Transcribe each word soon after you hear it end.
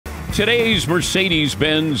Today's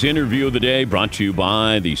Mercedes-Benz interview of the day brought to you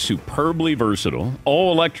by the superbly versatile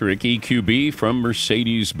all-electric EQB from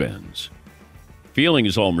Mercedes-Benz. Feeling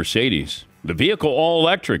is all Mercedes. The vehicle all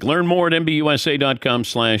electric. Learn more at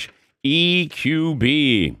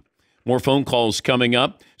mbusa.com/EQB. More phone calls coming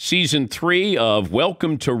up. Season 3 of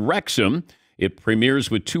Welcome to Wrexham. It premieres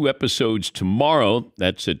with 2 episodes tomorrow.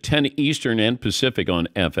 That's at 10 Eastern and Pacific on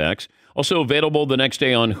FX. Also available the next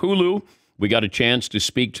day on Hulu. We got a chance to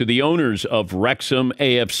speak to the owners of Wrexham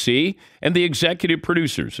AFC and the executive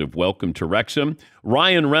producers of Welcome to Wrexham,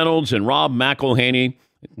 Ryan Reynolds and Rob McElhenney.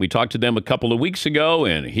 We talked to them a couple of weeks ago,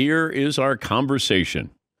 and here is our conversation.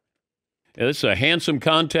 It's a handsome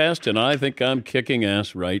contest, and I think I'm kicking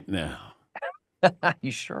ass right now.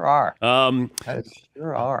 You sure are. You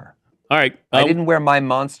sure are. All right. I didn't wear my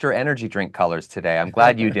Monster energy drink colors today. I'm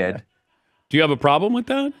glad you did. Do you have a problem with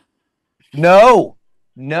that? No.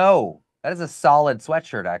 That is a solid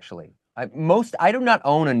sweatshirt, actually. I do not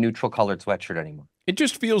own a neutral colored sweatshirt anymore. It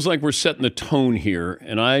just feels like we're setting the tone here,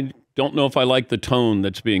 and I don't know if I like the tone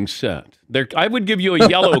that's being set. I would give you a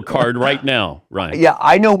yellow card right now, Ryan. Yeah,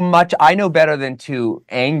 I know better than to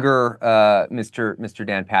anger Mr.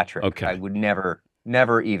 Dan Patrick. Okay. I would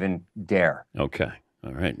never even dare. Okay.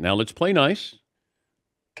 All right. Now let's play nice.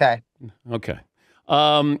 Okay. Okay.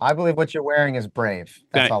 I believe what you're wearing is brave.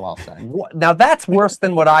 That's all I'll say. Now that's worse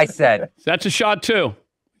than what I said. That's a shot too.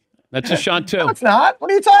 No, it's not. What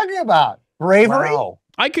are you talking about? Bravery? Wow.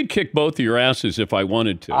 I could kick both of your asses if I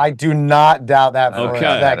wanted to. I do not doubt that for a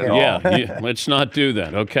second. Yeah. Let's not do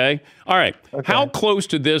that, okay? All right. Okay. How close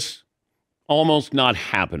did this almost not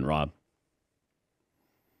happen, Rob?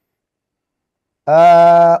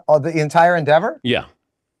 The entire endeavor? Yeah.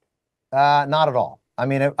 Not at all. I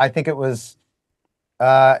mean, I think it was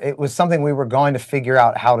something we were going to figure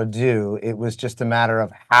out how to do. It was just a matter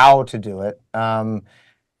of how to do it.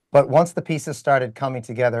 But once the pieces started coming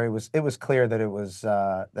together, it was clear that it was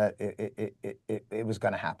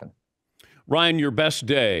going to happen. Ryan, your best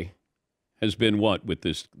day has been what with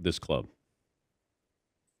this club?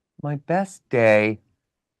 My best day,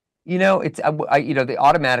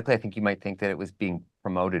 automatically I think you might think that it was being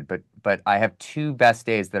promoted, but I have 2 best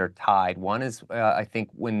days that are tied. One is I think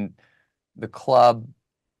when the club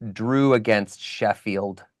drew against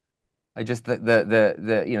Sheffield. There's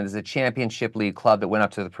a Championship League club that went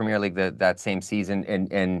up to the Premier League that same season,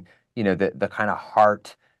 and the kind of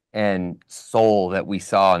heart and soul that we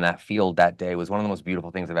saw in that field that day was one of the most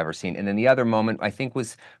beautiful things I've ever seen. And then the other moment I think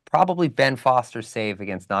was probably Ben Foster's save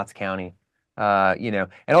against Notts County. And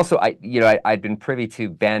also I'd been privy to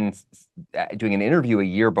Ben doing an interview a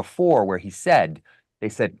year before where they said,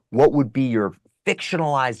 what would be your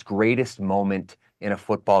fictionalized greatest moment in a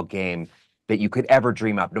football game that you could ever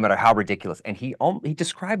dream up, no matter how ridiculous. And he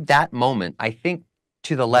described that moment, I think,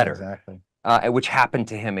 to the letter. Exactly. Which happened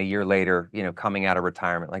to him a year later, coming out of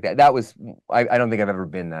retirement like that. That was, I don't think I've ever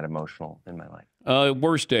been that emotional in my life.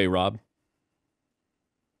 Worst day, Rob?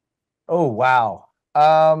 Oh, wow.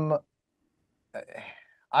 I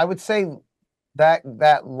would say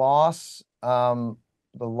that loss, the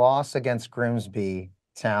loss against Grimsby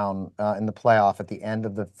Town in the playoff at the end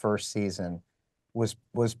of the first season was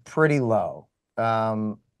pretty low.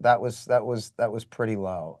 That was pretty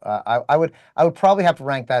low. I would probably have to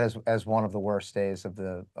rank that as one of the worst days of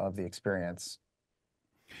the experience.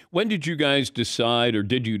 When did you guys decide, or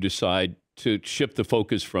did you decide to shift the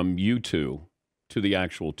focus from you two to the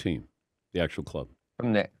actual team, the actual club?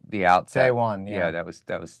 From the outset. Day one. Yeah, that was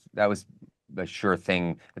the sure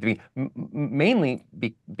thing at the beginning. Mainly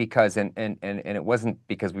because and it wasn't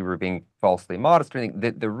because we were being falsely modest or anything.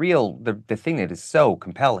 The thing that is so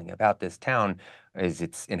compelling about this town is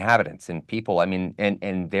its inhabitants and people. I mean,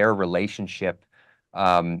 and their relationship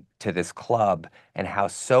to this club, and how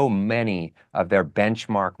so many of their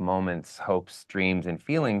benchmark moments, hopes, dreams, and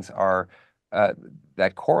feelings are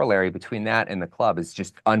that corollary between that and the club is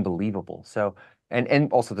just unbelievable. So.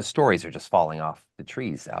 And also the stories are just falling off the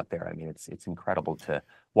trees out there. I mean, it's incredible to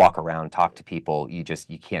walk around, talk to people. You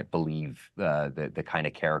can't believe the kind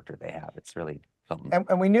of character they have. It's really something.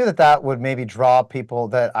 And we knew that would maybe draw people,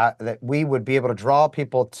 that we would be able to draw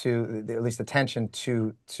people to at least attention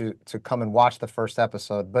to come and watch the first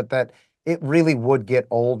episode, but that it really would get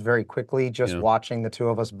old very quickly just watching the two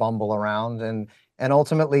of us bumble around. And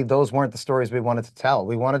ultimately, those weren't the stories we wanted to tell.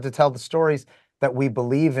 We wanted to tell the stories that we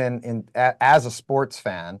believe in as a sports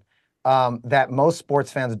fan, that most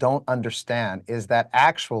sports fans don't understand, is that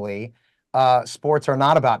actually sports are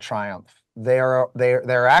not about triumph.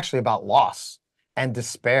 They're actually about loss and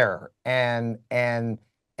despair, and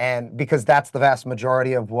because that's the vast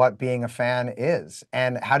majority of what being a fan is.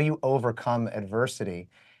 And how do you overcome adversity?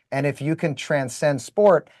 And if you can transcend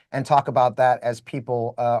sport and talk about that as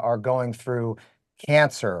people are going through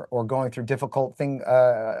cancer or going through difficult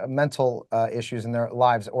mental issues in their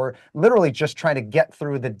lives, or literally just trying to get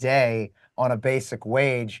through the day on a basic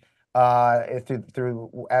wage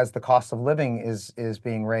through as the cost of living is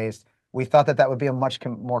being raised, we thought that would be a much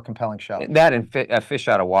more compelling show. That and Fish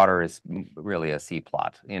Out of Water is really a C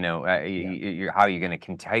plot. You know, how are you going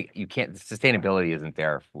to you can't, sustainability isn't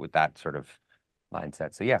there with that sort of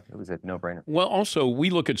mindset. So yeah, it was a no-brainer. Well, also, we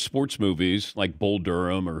look at sports movies like Bull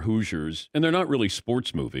Durham or Hoosiers, and they're not really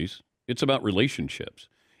sports movies. It's about relationships.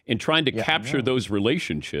 And trying to capture those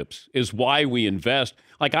relationships is why we invest.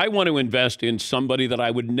 Like, I want to invest in somebody that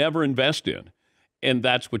I would never invest in. And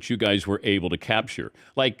that's what you guys were able to capture.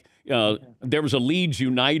 Like, there was a Leeds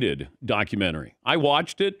United documentary. I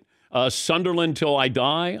watched it. Sunderland Till I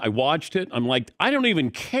Die. I watched it. I'm like, I don't even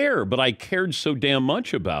care, but I cared so damn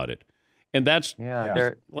much about it. And that's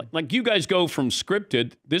like you guys go from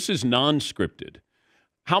scripted. This is non-scripted.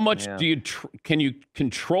 How much do you can you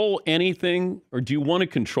control anything, or do you want to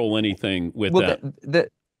control anything with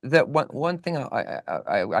that? That one thing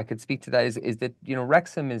I could speak to that is that, you know,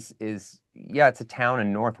 Wrexham is it's a town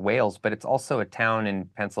in North Wales, but it's also a town in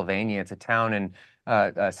Pennsylvania. It's a town in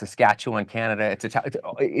Saskatchewan, Canada. It's a town.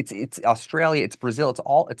 It's Australia. It's Brazil.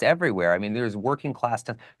 It's everywhere. I mean, there's working class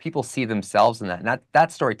stuff. People see themselves in that, and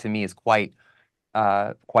that story to me is quite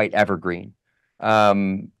evergreen.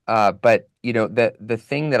 But you know, the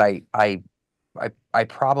thing that I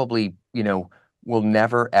probably, you know, will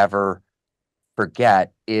never ever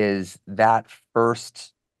forget is that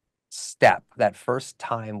first step, that first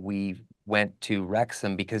time we went to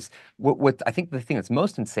Wrexham, because what I think the thing that's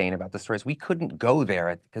most insane about the story is we couldn't go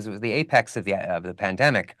there because it was the apex of the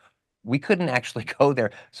pandemic. We couldn't actually go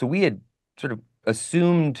there, so we had sort of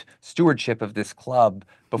assumed stewardship of this club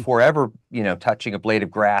before ever, you know, touching a blade of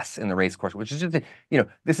grass in the race course, which is just, you know,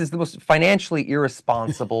 this is the most financially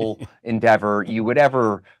irresponsible endeavor you would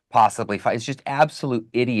ever possibly find. It's just absolute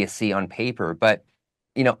idiocy on paper. But,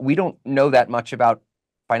 you know, we don't know that much about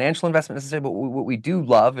financial investment necessarily, but what we do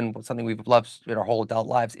love, and something we've loved in our whole adult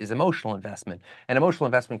lives, is emotional investment. And emotional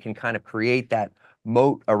investment can kind of create that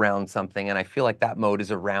moat around something. And I feel like that moat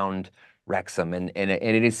is around Wrexham, and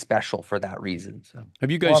it is special for that reason. So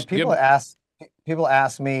have you guys? Well, people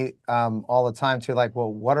ask me all the time too, like,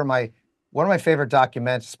 well, what are my favorite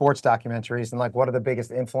sports documentaries, and like, what are the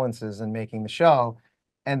biggest influences in making the show?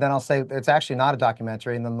 And then I'll say it's actually not a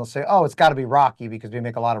documentary, and then they'll say, oh, it's got to be Rocky, because we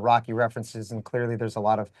make a lot of Rocky references, and clearly there's a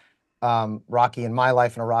lot of Rocky in my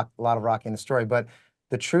life and a lot of Rocky in the story. But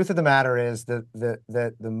the truth of the matter is that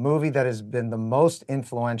the movie that has been the most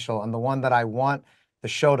influential and the one that I want the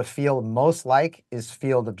show to feel most like is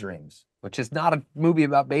Field of Dreams, which is not a movie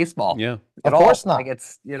about baseball. Yeah, of course not. Like,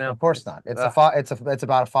 it's, you know, of course not. It's it's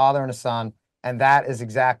about a father and a son, and that is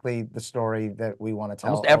exactly the story that we want to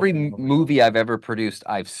tell. Almost every movie I've ever produced,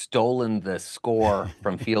 I've stolen the score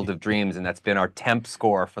from Field of Dreams, and that's been our temp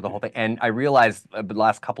score for the whole thing. And I realized the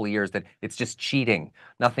last couple of years that it's just cheating.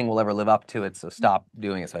 Nothing will ever live up to it, so stop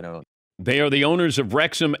doing it. So I don't. They are the owners of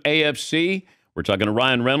Wrexham AFC. We're talking to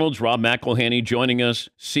Ryan Reynolds, Rob McElhenney joining us.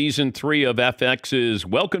 Season 3 of FX's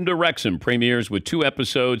Welcome to Wrexham premieres with 2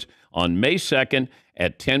 episodes on May 2nd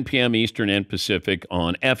at 10 p.m. Eastern and Pacific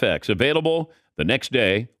on FX. Available the next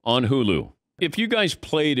day on Hulu. If you guys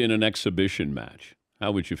played in an exhibition match,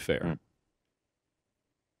 how would you fare?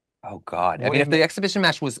 Oh, God. I mean, if the exhibition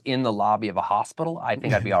match was in the lobby of a hospital, I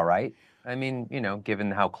think I'd be all right. I mean, you know,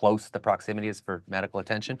 given how close the proximity is for medical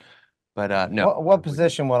attention. But no. What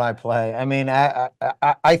position would I play? I mean, I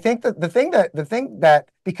think that the thing that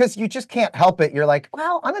because you just can't help it, you're like,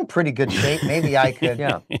 well, I'm in pretty good shape. Maybe I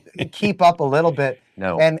could keep up a little bit.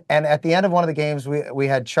 No. And at the end of one of the games, we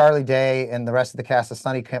had Charlie Day and the rest of the cast of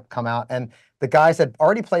Sunny come out, and the guys had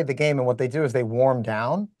already played the game. And what they do is they warm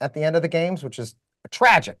down at the end of the games, which is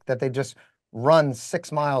tragic that they just run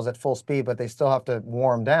 6 miles at full speed, but they still have to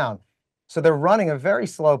warm down. So they're running a very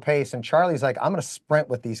slow pace, and Charlie's like, I'm going to sprint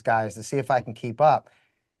with these guys to see if I can keep up.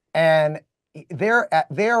 And they're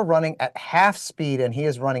running at half speed, and he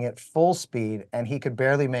is running at full speed, and he could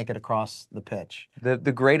barely make it across the pitch. The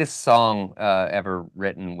greatest song ever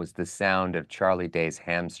written was the sound of Charlie Day's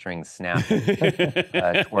hamstring snapping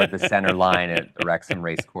toward the center line at the Wrexham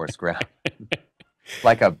Racecourse ground,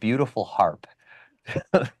 like a beautiful harp.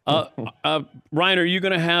 Ryan, are you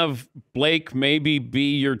going to have Blake maybe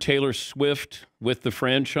be your Taylor Swift with the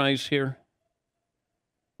franchise here?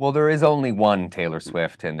 Well, there is only one Taylor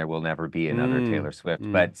Swift, and there will never be another Taylor Swift.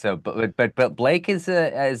 But Blake is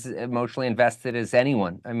as emotionally invested as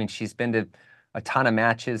anyone. I mean, she's been to a ton of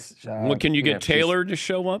matches. Well, can you get Taylor to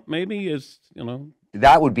show up? Maybe as you know.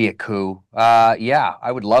 That would be a coup. Yeah,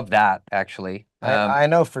 I would love that actually. I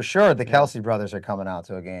know for sure the Kelsey brothers are coming out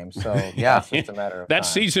to a game, so Yeah. it's just a matter of That's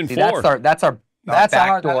time. season See, 4. that's our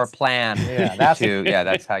backdoor that's- plan. Yeah, that's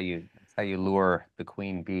that's how you lure the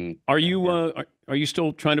queen bee. Are you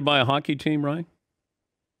still trying to buy a hockey team, Ryan?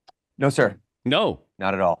 No, sir. No.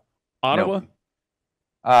 Not at all. Ottawa?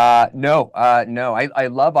 No. I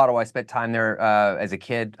love Ottawa. I spent time there as a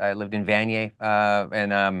kid. I lived in Vanier,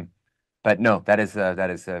 but no, that is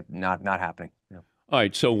not happening. No. All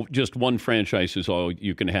right, so just one franchise is all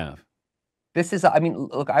you can have. This is, I mean,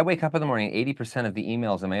 look, I wake up in the morning, 80% of the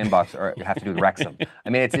emails in my inbox have to do with Wrexham. I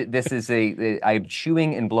mean, I'm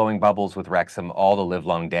chewing and blowing bubbles with Wrexham all the live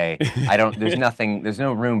long day. There's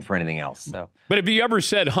no room for anything else. So. But have you ever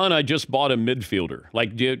said, "Hun, I just bought a midfielder"?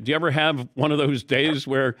 Like, do you ever have one of those days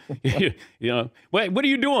where, wait, what are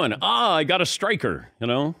you doing? I got a striker,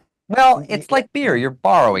 Well, it's like beer. You're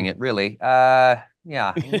borrowing it, really.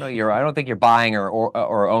 Yeah, I don't think you're buying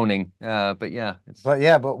or owning, but yeah.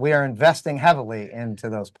 But we are investing heavily into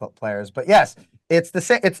those players. But yes, it's the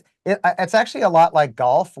same. It's actually a lot like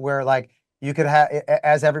golf, where like you could have,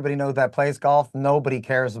 as everybody knows that plays golf, nobody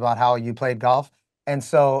cares about how you played golf, and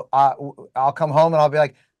so I'll come home and I'll be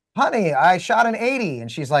like, "Honey, I shot an 80,"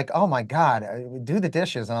 and she's like, "Oh my God, do the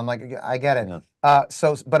dishes," and I'm like, "I get it." Yeah.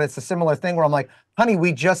 But it's a similar thing where I'm like, "Honey,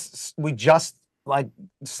 we just like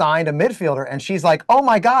signed a midfielder," and she's like, "Oh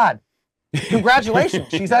my God, congratulations!"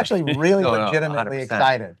 She's actually really legitimately 100%.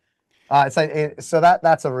 excited. It's like so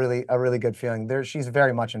that's a really good feeling. She's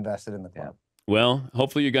very much invested in the club. Yeah. Well,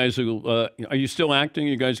 hopefully you guys will. Are you still acting? Are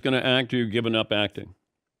you guys going to act? Or are you giving up acting?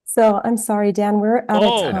 So I'm sorry, Dan, we're out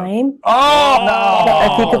of time. Oh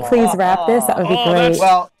no! If you could please wrap this, that would be great.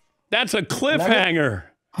 That's a cliffhanger.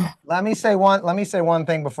 Let me say one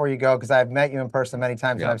thing before you go, because I've met you in person many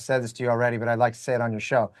times, and I've said this to you already, but I'd like to say it on your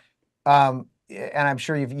show. And I'm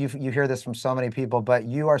sure you hear this from so many people, but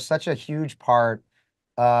you are such a huge part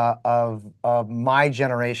of my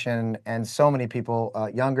generation and so many people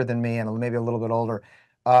younger than me and maybe a little bit older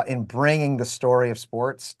in bringing the story of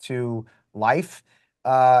sports to life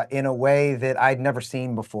in a way that I'd never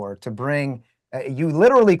seen before. To bring, you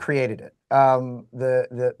literally created it,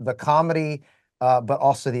 the comedy. But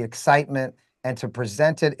also the excitement, and to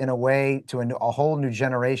present it in a way to a whole new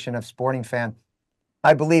generation of sporting fan,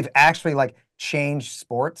 I believe actually like changed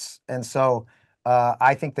sports. And so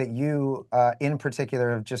I think that you in particular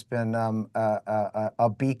have just been a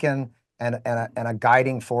beacon and a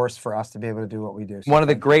guiding force for us to be able to do what we do. So one of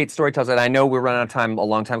the great storytellers, and I know we're running out of time a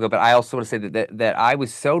long time ago, but I also want to say that I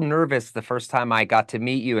was so nervous the first time I got to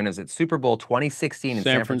meet you, and it was at Super Bowl 2016 in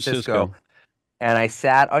San Francisco. And I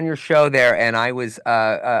sat on your show there, and I was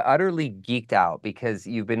utterly geeked out because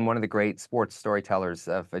you've been one of the great sports storytellers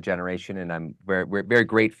of a generation, and I'm very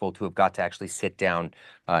grateful to have got to actually sit down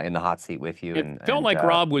in the hot seat with you. It felt like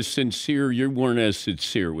Rob was sincere. You weren't as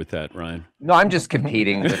sincere with that, Ryan. No, I'm just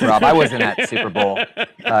competing with Rob. I wasn't at Super Bowl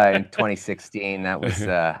in 2016. That was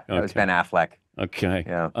Ben Affleck. Okay.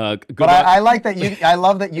 Yeah. But I like that you. I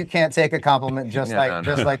love that you can't take a compliment just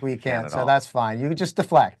like we can. So that's fine. You just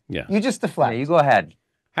deflect. Yeah. You just deflect. Yeah, you go ahead.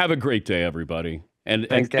 Have a great day, everybody, and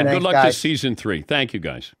Thanks, good luck guys. to season 3. Thank you,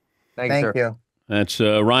 guys. Thank you. That's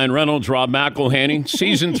Ryan Reynolds, Rob McElhenney.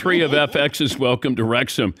 Season 3 of FX's Welcome to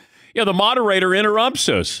Wrexham. Yeah, the moderator interrupts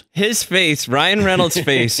us. His face, Ryan Reynolds'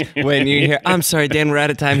 face, when you hear, "I'm sorry, Dan, we're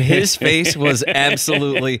out of time." His face was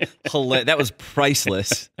absolutely hilarious. That was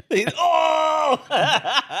priceless. Oh!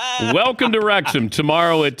 Welcome to Wrexham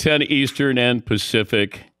tomorrow at 10 Eastern and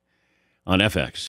Pacific on FX.